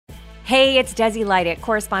Hey, it's Desi Lydic,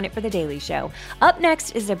 correspondent for The Daily Show. Up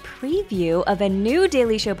next is a preview of a new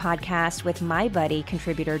Daily Show podcast with my buddy,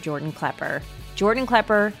 contributor Jordan Klepper. Jordan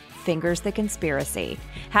Klepper fingers the conspiracy.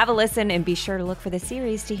 Have a listen and be sure to look for the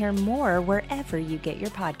series to hear more wherever you get your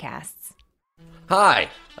podcasts. Hi,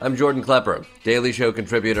 I'm Jordan Klepper, Daily Show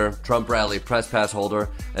contributor, Trump rally press pass holder,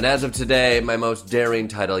 and as of today, my most daring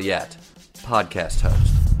title yet, podcast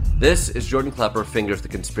host. This is Jordan Klepper Fingers the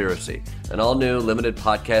Conspiracy, an all-new limited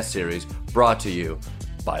podcast series brought to you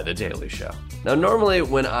by The Daily Show. Now, normally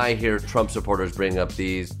when I hear Trump supporters bring up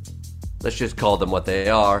these, let's just call them what they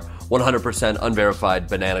are, 100% unverified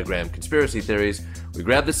bananagram conspiracy theories, we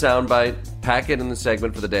grab the soundbite, pack it in the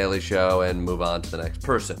segment for The Daily Show, and move on to the next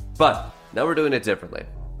person. But now we're doing it differently.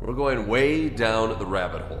 We're going way down the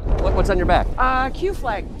rabbit hole. What's on your back? Q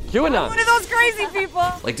flag. QAnon. One of those crazy people.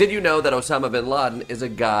 Like, did you know that Osama bin Laden is a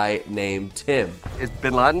guy named Tim? Is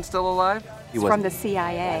bin Laden still alive? He's from the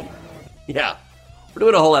CIA. Yeah. We're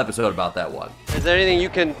doing a whole episode about that one. Is there anything you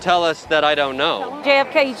can tell us that I don't know?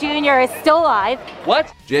 JFK Jr. is still alive.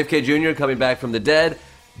 What? JFK Jr. coming back from the dead.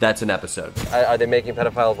 That's an episode. Are they making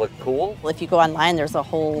pedophiles look cool? Well, if you go online, there's a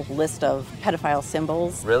whole list of pedophile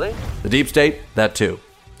symbols. Really? The deep state? That too.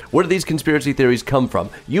 Where do these conspiracy theories come from?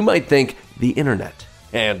 You might think the internet.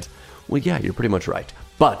 And, well, yeah, you're pretty much right.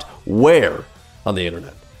 But where on the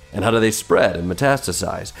internet? And how do they spread and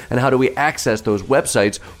metastasize? And how do we access those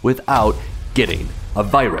websites without getting a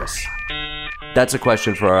virus? That's a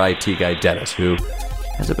question for our IT guy, Dennis, who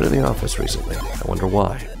hasn't been in the office recently. I wonder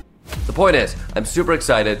why. The point is, I'm super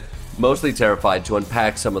excited, mostly terrified, to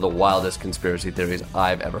unpack some of the wildest conspiracy theories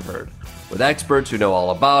I've ever heard. With experts who know all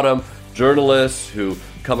about them, journalists who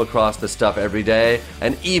come across this stuff every day,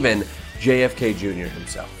 and even JFK Jr.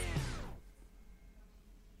 himself.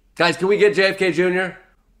 Guys, can we get JFK Jr.?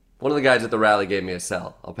 One of the guys at the rally gave me a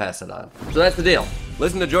cell. I'll pass it on. So that's the deal.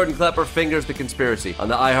 Listen to Jordan Klepper Fingers the Conspiracy on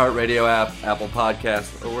the iHeartRadio app, Apple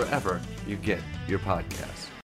Podcasts, or wherever you get your podcasts.